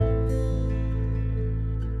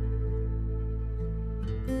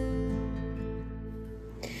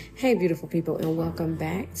Hey, beautiful people, and welcome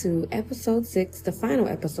back to episode 6, the final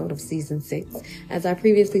episode of season 6. As I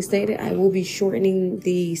previously stated, I will be shortening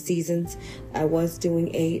the seasons. I was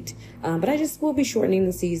doing 8, but I just will be shortening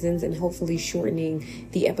the seasons and hopefully shortening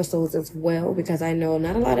the episodes as well, because I know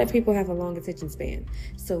not a lot of people have a long attention span.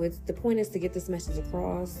 So the point is to get this message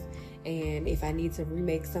across. And if I need to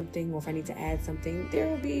remake something or if I need to add something, there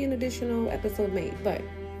will be an additional episode made. But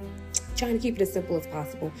trying to keep it as simple as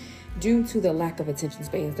possible due to the lack of attention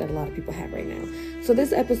spans that a lot of people have right now. So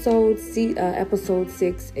this episode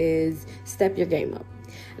 6 is Step Your Game Up.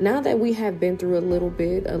 Now that we have been through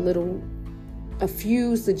a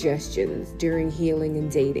few suggestions during healing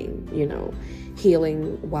and dating,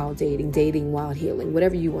 healing while dating while healing,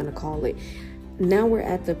 whatever you want to call it. Now we're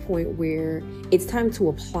at the point where it's time to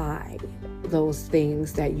apply those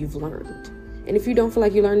things that you've learned. And if you don't feel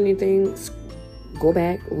like you learned anything, go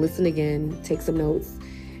back, listen again, take some notes,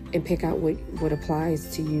 and pick out what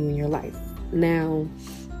applies to you in your life. Now,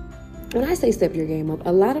 when I say step your game up,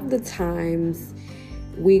 a lot of the times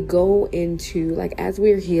we go into, as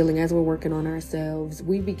we're healing, as we're working on ourselves,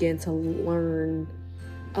 we begin to learn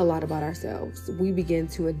a lot about ourselves. We begin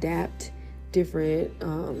to adapt different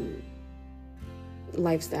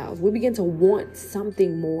lifestyles. We begin to want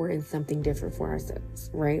something more and something different for ourselves,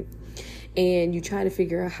 right? And you try to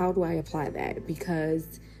figure out, how do I apply that?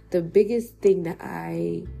 Because the biggest thing that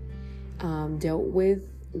I dealt with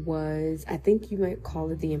was, I think you might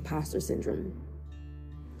call it the imposter syndrome.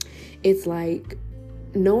 It's like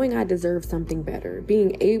knowing I deserve something better,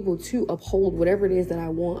 being able to uphold whatever it is that I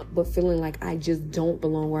want, but feeling like I just don't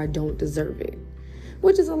belong or I don't deserve it,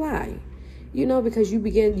 which is a lie. Because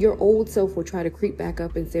your old self will try to creep back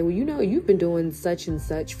up and say, well, you've been doing such and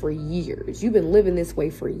such for years. You've been living this way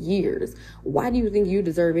for years. Why do you think you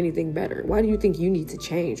deserve anything better? Why do you think you need to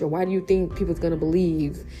change? Or why do you think people's going to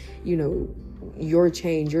believe, your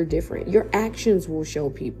change, you're different? Your actions will show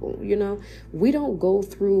people, We don't go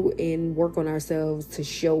through and work on ourselves to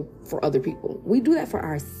show for other people. We do that for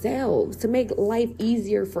ourselves, to make life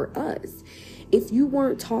easier for us. If you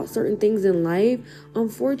weren't taught certain things in life,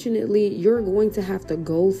 unfortunately, you're going to have to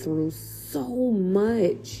go through so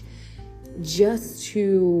much just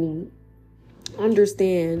to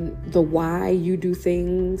understand the why you do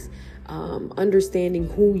things, understanding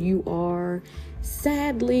who you are.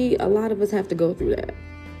 Sadly, a lot of us have to go through that.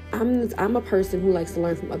 I'm a person who likes to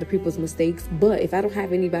learn from other people's mistakes, but if I don't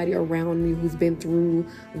have anybody around me who's been through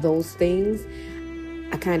those things,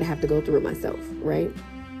 I kind of have to go through it myself, right?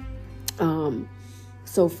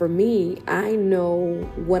 So for me, I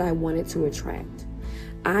know what I wanted to attract.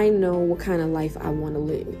 I know what kind of life I want to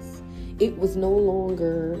live. It was no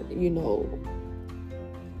longer,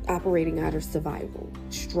 operating out of survival,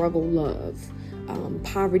 struggle, love,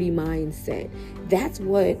 poverty mindset. That's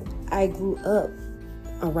what I grew up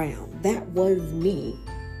around. That was me.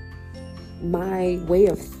 My way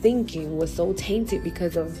of thinking was so tainted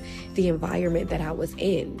because of the environment that I was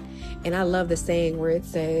in. And I love the saying where it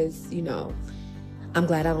says, I'm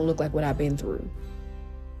glad I don't look like what I've been through.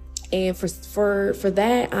 And for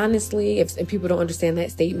that, honestly, if people don't understand that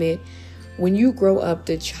statement, when you grow up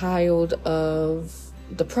the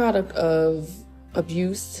product of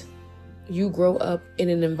abuse, you grow up in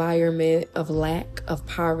an environment of lack, of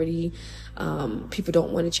poverty. People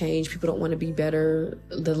don't want to change. People don't want to be better.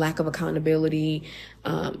 The lack of accountability.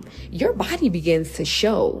 Your body begins to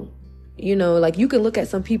show. You can look at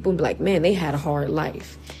some people and be like, man, they had a hard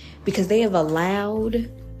life, because they have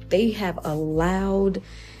allowed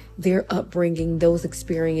their upbringing, those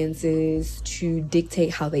experiences, to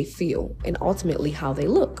dictate how they feel and ultimately how they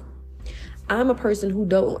look. I'm a person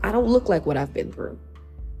I don't look like what I've been through.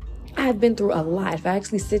 I've been through a lot. If I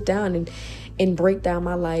actually sit down and break down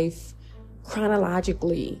my life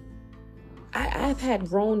chronologically, I've had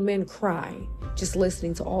grown men cry just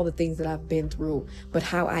listening to all the things that I've been through, but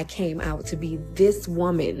how I came out to be this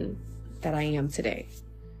woman that I am today.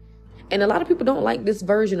 And a lot of people don't like this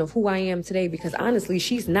version of who I am today, because honestly,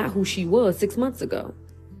 she's not who she was 6 months ago.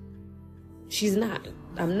 She's not.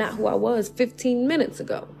 I'm not who I was 15 minutes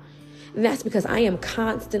ago. And that's because I am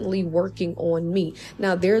constantly working on me.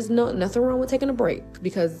 Now, there's nothing wrong with taking a break,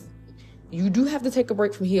 because you do have to take a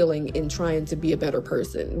break from healing and trying to be a better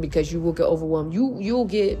person, because you will get overwhelmed. You'll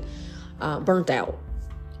get burnt out.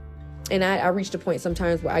 And I reached a point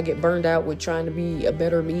sometimes where I get burned out with trying to be a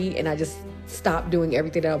better me, and I just stop doing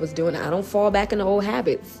everything that I was doing. I don't fall back into old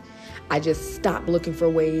habits. I just stop looking for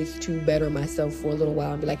ways to better myself for a little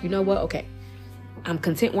while and be like, you know what? Okay, I'm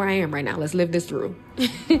content where I am right now. Let's live this through.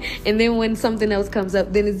 And then when something else comes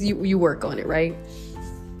up, then you work on it, right?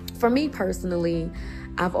 For me personally,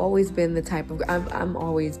 I've always been the type of, I'm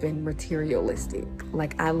always been materialistic.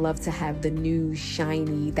 Like, I love to have the new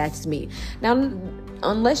shiny, that's me. Now,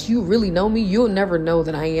 unless you really know me, you'll never know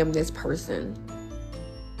that I am this person.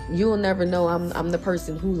 You'll never know I'm the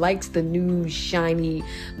person who likes the new shiny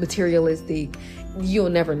materialistic. You'll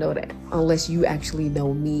never know that unless you actually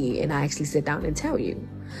know me and I actually sit down and tell you.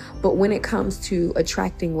 But when it comes to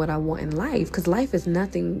attracting what I want in life, because life is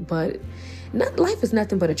nothing but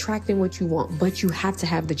attracting what you want, but you have to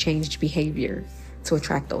have the changed behavior to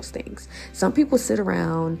attract those things. Some people sit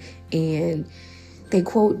around and they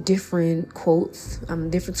quote different quotes,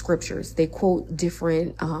 different scriptures. They quote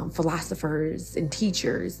different philosophers and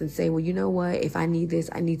teachers and say, well, you know what? If I need this,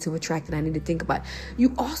 I need to attract it. I need to think about it.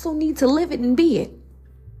 You also need to live it and be it.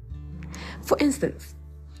 For instance,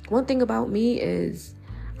 one thing about me is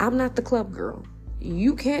I'm not the club girl.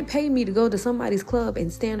 You can't pay me to go to somebody's club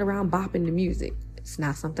and stand around bopping the music. It's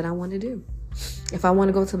not something I want to do. If I want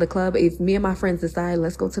to go to the club, if me and my friends decide,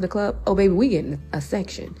 let's go to the club, oh baby, we get a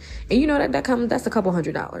section. And you know that's a couple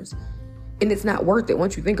 $100. And it's not worth it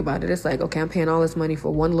once you think about it. It's like, okay, I'm paying all this money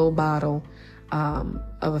for one little bottle of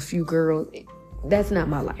a few girls. That's not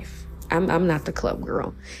my life. I'm not the club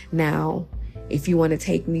girl. Now, if you want to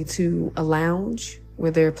take me to a lounge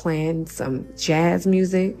where they're playing some jazz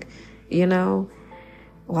music,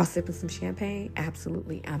 while sipping some champagne,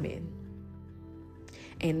 absolutely, I'm in.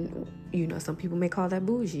 And, some people may call that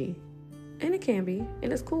bougie. And it can be.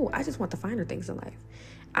 And it's cool. I just want the finer things in life.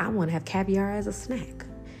 I want to have caviar as a snack.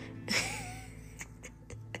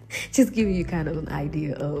 Just giving you kind of an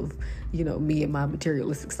idea of, me and my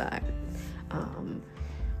materialistic side.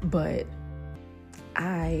 But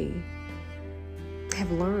I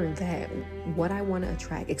have learned that what I want to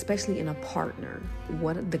attract, especially in a partner,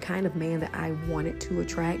 what the kind of man that I wanted to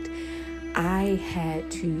attract, I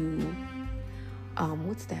had to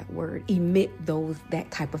emit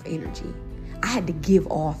that type of energy. I had to give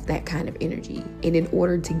off that kind of energy. And in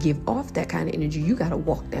order to give off that kind of energy, you got to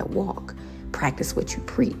walk that walk. Practice what you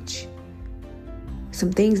preach.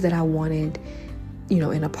 Some things that I wanted,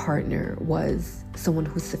 in a partner was someone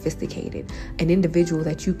who's sophisticated, an individual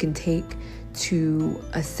that you can take to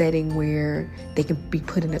a setting where they can be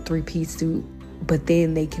put in a 3-piece suit, but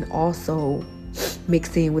then they can also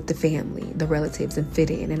mix in with the family, the relatives, and fit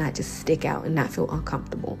in and not just stick out and not feel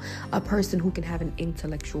uncomfortable. A person who can have an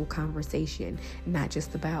intellectual conversation, not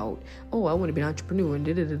just about, oh, I want to be an entrepreneur and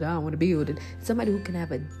I want to build it. Somebody who can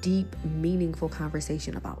have a deep, meaningful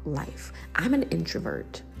conversation about life. I'm an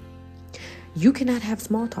introvert. You cannot have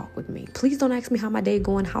small talk with me. Please don't ask me how my day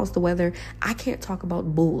going, how's the weather. I can't talk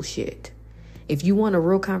about bullshit. If you want a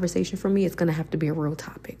real conversation from me, it's going to have to be a real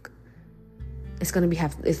topic.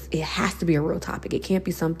 It has to be a real topic. It can't be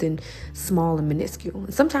something small and minuscule.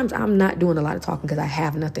 And sometimes I'm not doing a lot of talking because I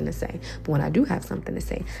have nothing to say. But when I do have something to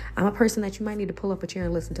say, I'm a person that you might need to pull up a chair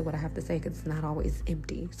and listen to what I have to say, because it's not always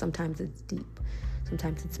empty. Sometimes it's deep.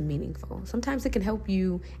 Sometimes it's meaningful. Sometimes it can help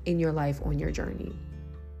you in your life on your journey.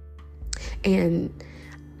 And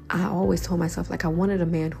I always told myself, I wanted a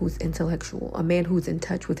man who's intellectual, a man who's in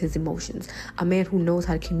touch with his emotions, a man who knows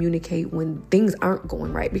how to communicate when things aren't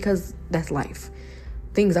going right, because that's life.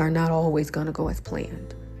 Things are not always going to go as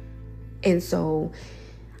planned. And so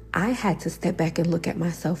I had to step back and look at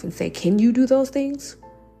myself and say, can you do those things?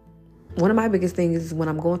 One of my biggest things is when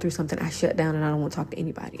I'm going through something, I shut down and I don't want to talk to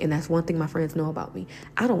anybody. And that's one thing my friends know about me.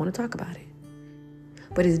 I don't want to talk about it.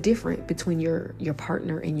 But it's different between your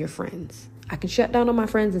partner and your friends. I can shut down on my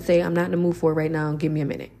friends and say, I'm not in the mood for it right now. Give me a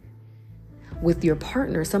minute. With your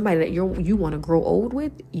partner, somebody that you want to grow old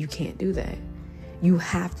with, you can't do that. You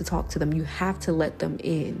have to talk to them. You have to let them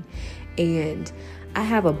in. And I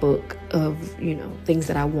have a book of, things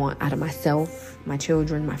that I want out of myself, my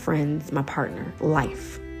children, my friends, my partner,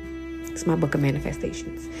 life. It's my book of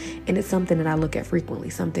manifestations. And it's something that I look at frequently,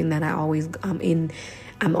 something that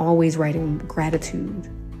I'm always writing gratitude,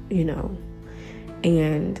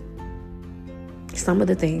 and some of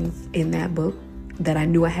the things in that book that I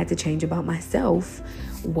knew I had to change about myself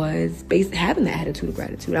was having the attitude of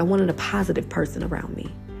gratitude. I wanted a positive person around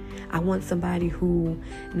me. I want somebody who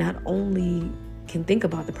not only can think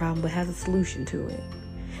about the problem, but has a solution to it.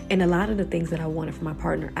 And a lot of the things that I wanted from my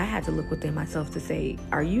partner, I had to look within myself to say,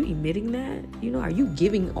 are you emitting that? Are you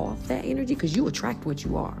giving off that energy? Because you attract what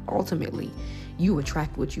you are. Ultimately, you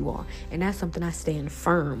attract what you are. And that's something I stand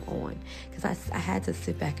firm on. Because I had to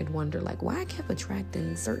sit back and wonder, why I kept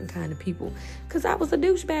attracting certain kind of people. Because I was a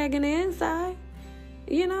douchebag in the inside.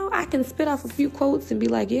 I can spit off a few quotes and be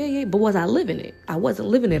like, yeah. But was I living it? I wasn't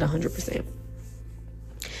living it 100%.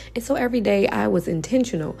 And so every day I was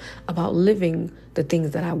intentional about living the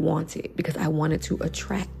things that I wanted, because I wanted to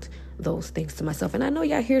attract those things to myself. And I know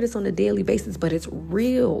y'all hear this on a daily basis, but it's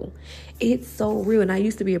real. It's so real. And I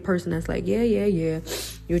used to be a person that's like, yeah. You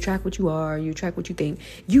attract what you are. You attract what you think.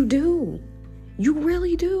 You do. You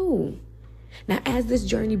really do. Now, as this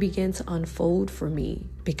journey began to unfold for me,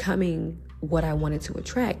 becoming what I wanted to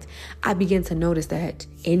attract, I began to notice that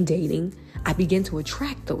in dating, I began to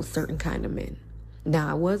attract those certain kind of men. Now,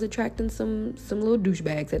 I was attracting some little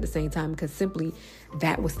douchebags at the same time, because simply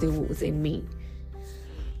that was still what was in me.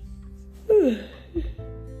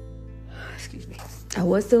 Excuse me. I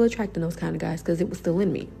was still attracting those kind of guys because it was still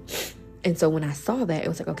in me. And so when I saw that, it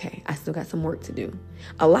was like, okay, I still got some work to do.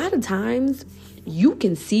 A lot of times you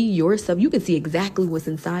can see yourself, you can see exactly what's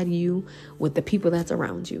inside of you with the people that's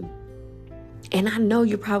around you. And I know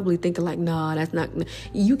you're probably thinking like, nah, that's not,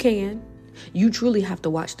 you can. You truly have to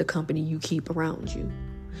watch the company you keep around you.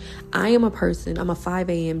 I'm a 5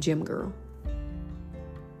 a.m. gym girl.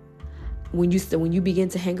 When you begin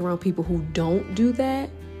to hang around people who don't do that,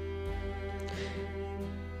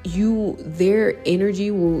 their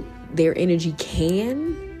energy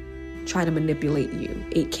can try to manipulate you.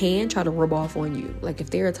 It can try to rub off on you. Like if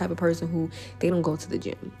they're a type of person who they don't go to the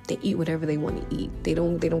gym, they eat whatever they want to eat. They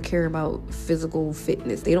don't care about physical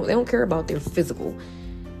fitness. They don't care about their physical.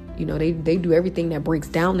 You know, they do everything that breaks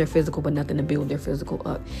down their physical, but nothing to build their physical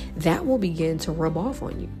up. That will begin to rub off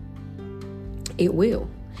on you. It will.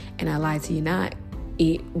 And I lied to you not,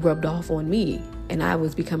 it rubbed off on me. And I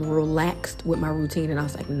was becoming relaxed with my routine. And I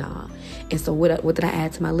was like, nah. And so what did I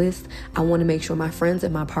add to my list? I want to make sure my friends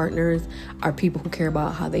and my partners are people who care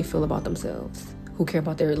about how they feel about themselves. Who care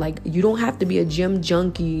about you don't have to be a gym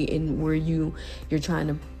junkie and where you're trying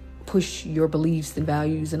to push your beliefs and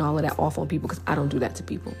values and all of that off on people, because I don't do that to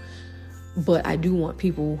people. But I do want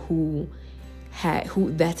people who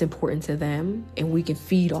that's important to them, and we can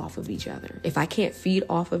feed off of each other. If I can't feed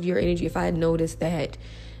off of your energy, if I notice that,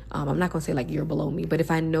 I'm not going to say like you're below me, but if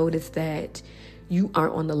I notice that you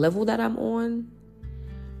aren't on the level that I'm on,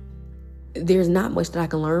 there's not much that I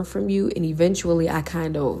can learn from you. And eventually I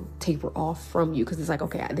kind of taper off from you, because it's like,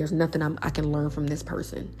 okay, there's nothing I can learn from this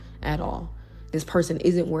person at all. This person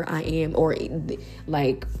isn't where I am, or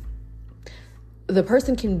like the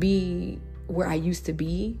person can be where I used to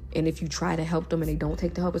be. And if you try to help them and they don't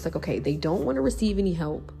take the help, it's like, okay, they don't want to receive any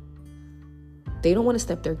help. They don't want to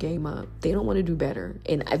step their game up. They don't want to do better.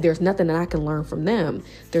 And there's nothing that I can learn from them.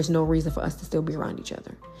 There's no reason for us to still be around each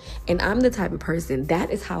other. And I'm the type of person, that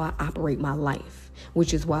is how I operate my life,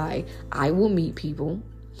 which is why I will meet people.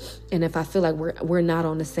 And if I feel like we're not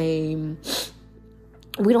on the same,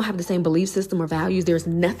 we don't have the same belief system or values, there's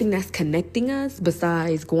nothing that's connecting us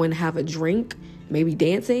besides going to have a drink, maybe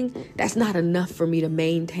dancing, that's not enough for me to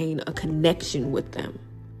maintain a connection with them.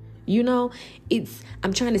 You know,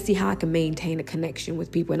 I'm trying to see how I can maintain a connection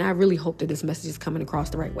with people. And I really hope that this message is coming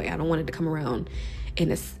across the right way. I don't want it to come around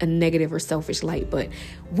in a negative or selfish light, but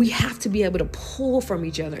we have to be able to pull from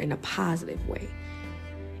each other in a positive way.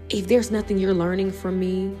 If there's nothing you're learning from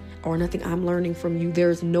me or nothing I'm learning from you,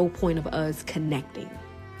 there's no point of us connecting.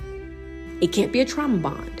 It can't be a trauma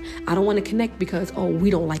bond. I don't want to connect because, we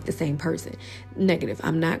don't like the same person. Negative.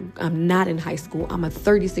 I'm not in high school. I'm a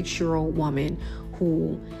 36-year-old woman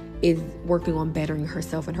who is working on bettering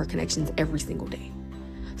herself and her connections every single day.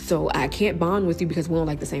 So I can't bond with you because we don't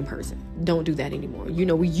like the same person. Don't do that anymore. You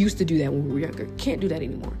know, we used to do that when we were younger. Can't do that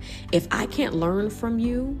anymore. If I can't learn from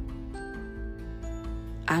you,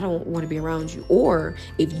 I don't want to be around you. Or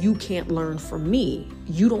if you can't learn from me,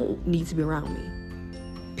 you don't need to be around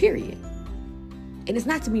me. Period. And it's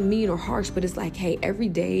not to be mean or harsh, but it's like, hey, every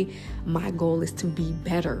day my goal is to be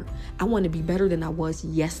better. I want to be better than I was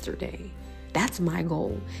yesterday. That's my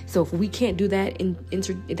goal. So if we can't do that in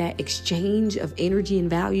that exchange of energy and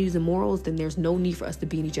values and morals, then there's no need for us to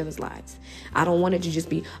be in each other's lives. I don't want it to just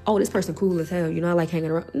be, this person cool as hell. You know, I like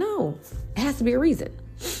hanging around. No, it has to be a reason.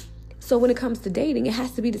 So when it comes to dating, it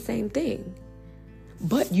has to be the same thing.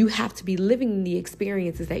 But you have to be living the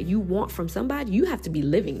experiences that you want from somebody. You have to be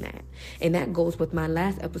living that. And that goes with my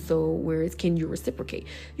last episode where it's, can you reciprocate?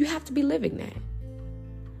 You have to be living that.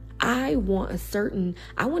 I want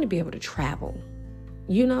to be able to travel.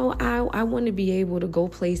 You know, I want to be able to go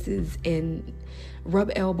places and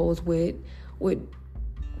rub elbows with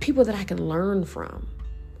people that I can learn from.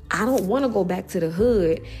 I don't want to go back to the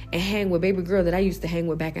hood and hang with baby girl that I used to hang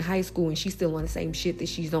with back in high school and she's still on the same shit that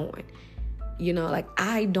she's on. You know, like,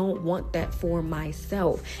 I don't want that for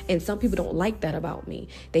myself. And some people don't like that about me.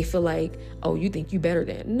 They feel like, you think you better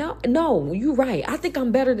than. No, you're right. I think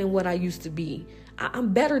I'm better than what I used to be.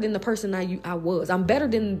 I'm better than the person I was. I'm better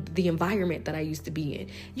than the environment that I used to be in.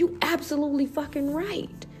 You absolutely fucking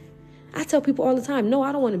right. I tell people all the time, no,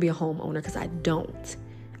 I don't want to be a homeowner because I don't.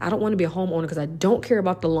 I don't want to be a homeowner because I don't care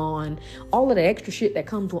about the lawn. All of the extra shit that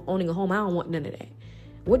comes with owning a home, I don't want none of that.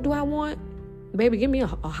 What do I want? Baby, give me a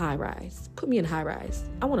high rise. Put me in a high rise.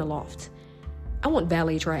 I want a loft. I want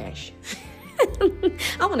valet trash.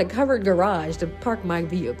 I want a covered garage to park my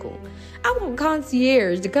vehicle. I want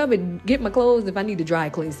concierge to come and get my clothes if I need to dry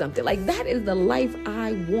clean something. Like, that is the life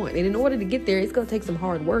I want. And in order to get there, it's going to take some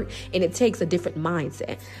hard work, and it takes a different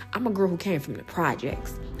mindset. I'm a girl who came from the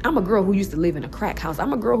projects. I'm a girl who used to live in a crack house.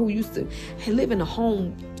 I'm a girl who used to live in a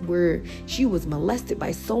home where she was molested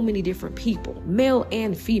by so many different people, male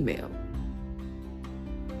and female.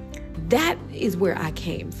 That is where I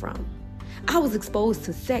came from. I was exposed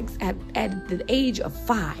to sex at the age of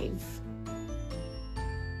 5.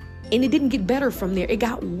 And it didn't get better from there. It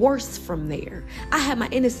got worse from there. I had my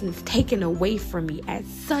innocence taken away from me at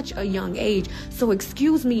such a young age. So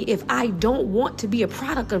excuse me if I don't want to be a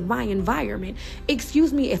product of my environment.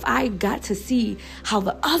 Excuse me if I got to see how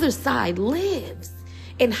the other side lives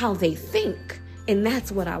and how they think. And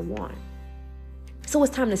that's what I want. So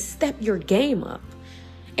it's time to step your game up.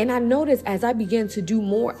 And I noticed as I began to do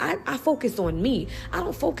more, I focus on me. I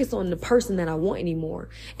don't focus on the person that I want anymore.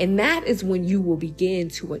 And that is when you will begin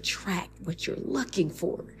to attract what you're looking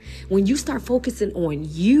for. When you start focusing on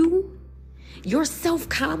you, your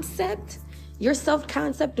self-concept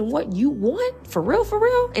and what you want, for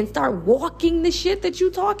real, and start walking the shit that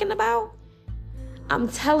you're talking about, I'm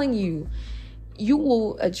telling you, you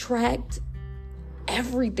will attract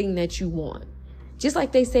everything that you want. Just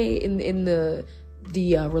like they say in the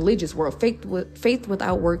religious world, faith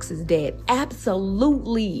without works is dead.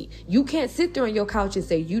 Absolutely. You can't sit there on your couch and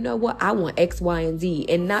say, you know what, I want X, Y, and Z,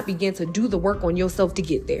 and not begin to do the work on yourself to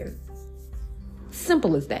get there.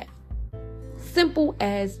 Simple as that. Simple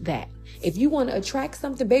as that. If you want to attract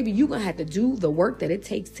something, baby, you're going to have to do the work that it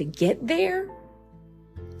takes to get there,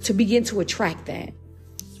 to begin to attract that.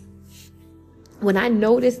 When I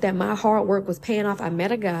noticed that my hard work was paying off, I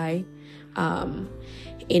met a guy,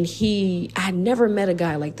 and I had never met a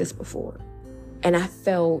guy like this before. And I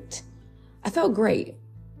felt great.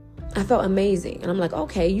 I felt amazing. And I'm like,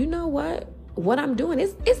 okay, you know what I'm doing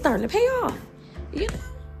is it's starting to pay off. You know,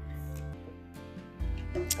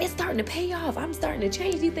 it's starting to pay off. I'm starting to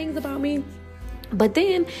change these things about me. But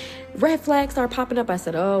then red flags start popping up. I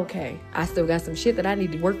said, oh, okay, I still got some shit that I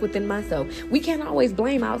need to work within myself. We can't always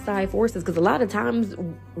blame outside forces, because a lot of times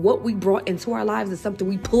what we brought into our lives is something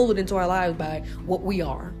we pulled into our lives by what we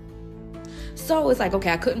are. So it's like,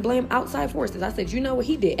 okay, I couldn't blame outside forces. I said, you know what,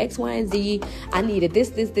 he did X, Y, and Z. I needed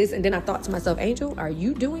this. And then I thought to myself, Angel, are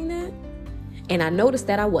you doing that? And I noticed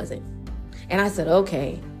that I wasn't. And I said,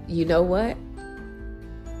 okay, you know what?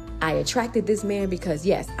 I attracted this man because,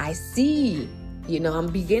 yes, I see, I'm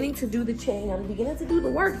beginning to do the change. I'm beginning to do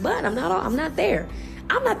the work, but I'm not there.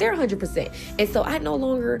 I'm not there 100%. And so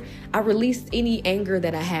I released any anger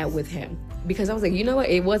that I had with him, because I was like, you know what?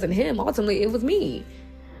 It wasn't him. Ultimately, it was me.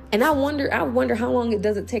 And I wonder how long it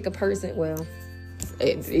doesn't take a person. Well,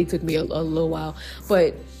 it took me a little while,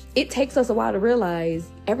 but it takes us a while to realize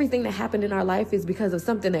everything that happened in our life is because of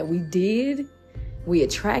something that we did, we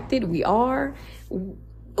attracted, we are.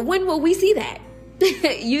 When will we see that?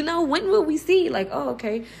 When will we see, like, oh,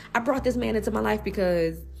 okay, I brought this man into my life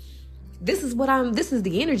because this is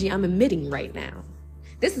the energy I'm emitting right now.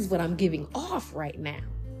 This is what I'm giving off right now.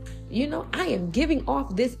 I am giving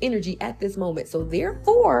off this energy at this moment. So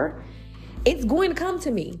therefore, it's going to come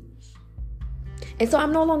to me. And so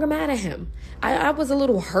I'm no longer mad at him. I was a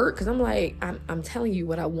little hurt because I'm like, I'm telling you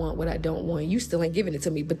what I want, what I don't want. You still ain't giving it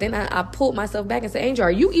to me. But then I pulled myself back and said, Angel,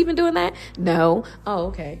 are you even doing that? No. Oh,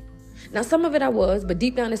 okay. Now, some of it I was, but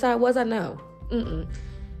deep down inside was I know.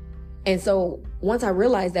 And so once I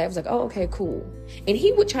realized that, I was like, oh, okay, cool. And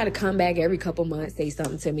he would try to come back every couple months, say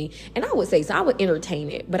something to me. And I would say, so I would entertain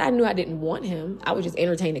it. But I knew I didn't want him. I would just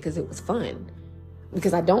entertain it because it was fun.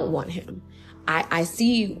 Because I don't want him. I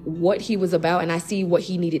see what he was about, and I see what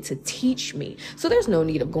he needed to teach me. So there's no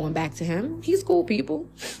need of going back to him. He's cool people.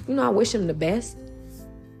 I wish him the best.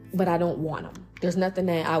 But I don't want him. There's nothing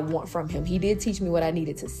that I want from him. He did teach me what I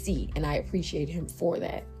needed to see, and I appreciate him for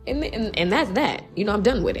that. And that's that. I'm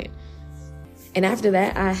done with it. And after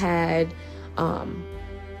that, I had,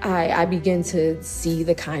 I began to see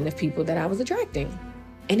the kind of people that I was attracting.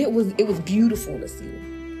 And it was beautiful to see.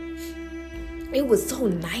 It was so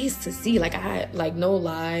nice to see. No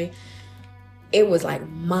lie, it was like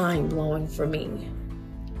mind blowing for me.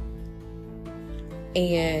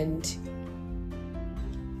 And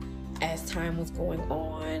as time was going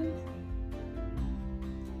on,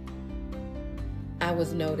 I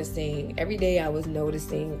was noticing, every day I was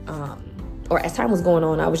noticing, or as time was going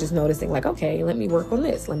on, I was just noticing, like, okay, let me work on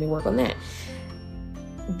this, let me work on that.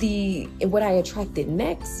 what I attracted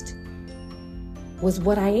next was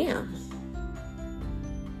what I am.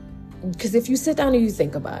 Because if you sit down and you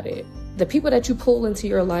think about it, the people that you pull into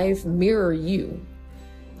your life mirror you.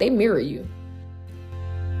 They mirror you.